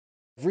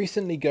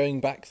Recently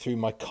going back through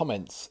my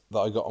comments that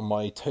I got on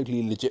my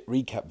totally legit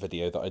recap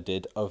video that I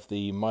did of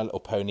the My Little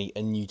Pony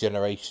A New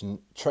Generation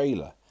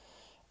trailer.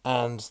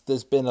 And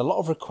there's been a lot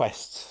of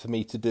requests for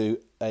me to do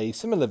a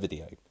similar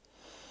video.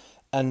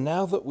 And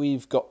now that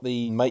we've got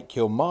the Make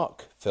Your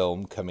Mark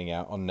film coming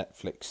out on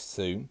Netflix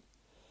soon,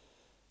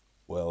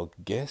 well,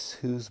 guess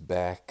who's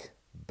back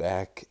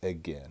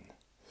again.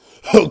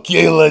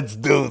 Okay, let's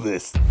do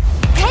this.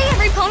 Hey,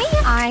 every pony!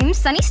 I'm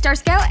Sunny Star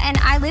Scout, and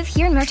I live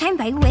here in Maritime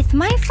Bay with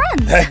my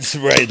friends. That's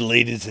right,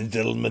 ladies and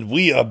gentlemen.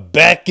 We are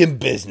back in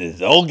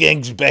business. All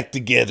gang's back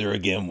together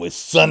again with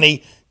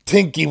Sunny,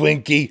 Tinky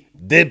Winky,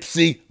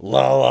 Dipsy,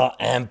 Lala,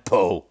 and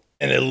Poe.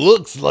 And it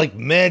looks like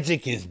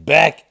magic is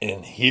back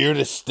and here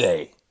to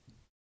stay.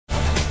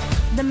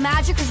 The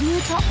magic is new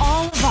to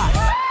all of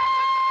us.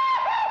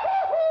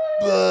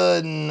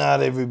 But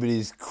not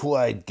everybody's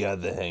quite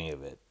got the hang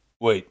of it.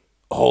 Wait,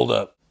 hold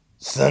up.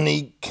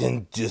 Sunny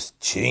can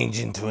just change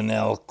into an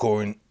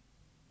alicorn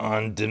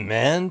on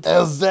demand?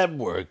 How's that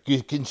work?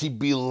 Can she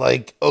be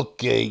like,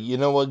 okay, you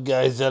know what,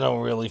 guys, I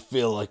don't really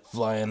feel like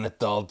flying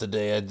at all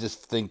today. I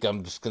just think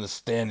I'm just gonna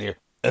stand here.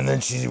 And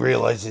then she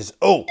realizes,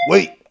 oh,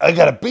 wait, I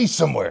gotta be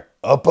somewhere.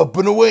 Up,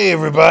 and away,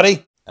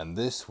 everybody. And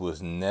this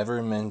was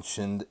never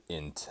mentioned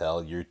in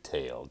Tell Your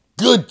Tale.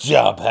 Good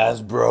job,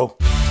 Hasbro.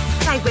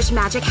 I wish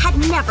magic had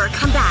never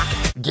come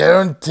back.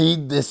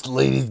 Guaranteed this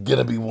lady's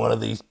gonna be one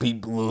of these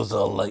people who's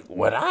all like,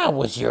 when I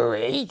was your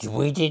age,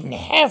 we didn't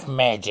have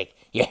magic.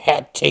 You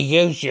had to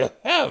use your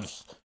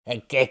house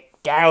and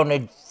get down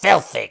and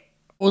filthy.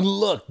 Well,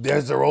 look,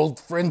 there's our old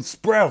friend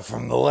Sprout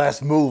from the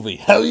last movie.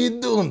 How you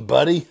doing,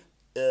 buddy?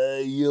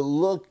 You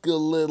look a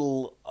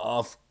little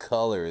off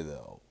color,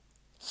 though.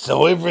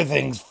 So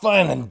everything's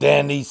fine and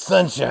dandy,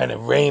 sunshine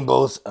and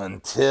rainbows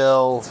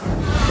until...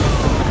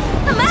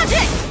 The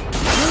magic!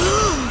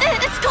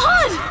 It's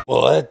gone!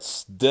 Well,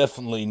 that's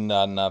definitely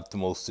not an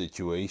optimal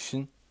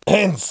situation.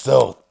 And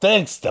so,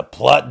 thanks to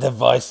plot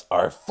device,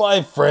 our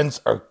 5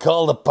 friends are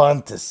called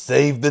upon to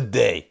save the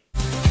day.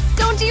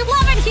 Don't you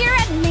love it here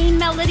at Main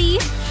Melody?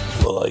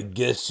 Well, I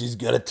guess she's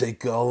gotta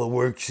take all the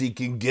work she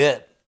can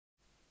get.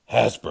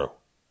 Hasbro,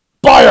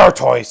 buy our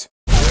toys!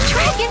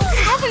 Dragons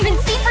haven't been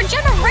seen for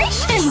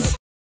generations!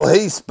 Well,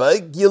 hey,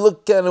 Spike, you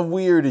look kind of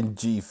weird in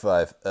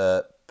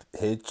G5.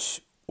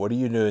 Hitch, what are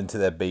you doing to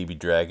that baby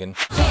dragon?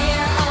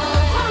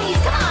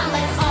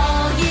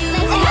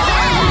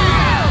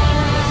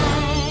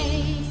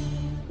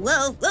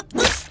 Whoa, whoop,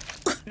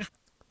 whoop.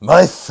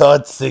 My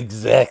thoughts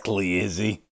exactly, Izzy.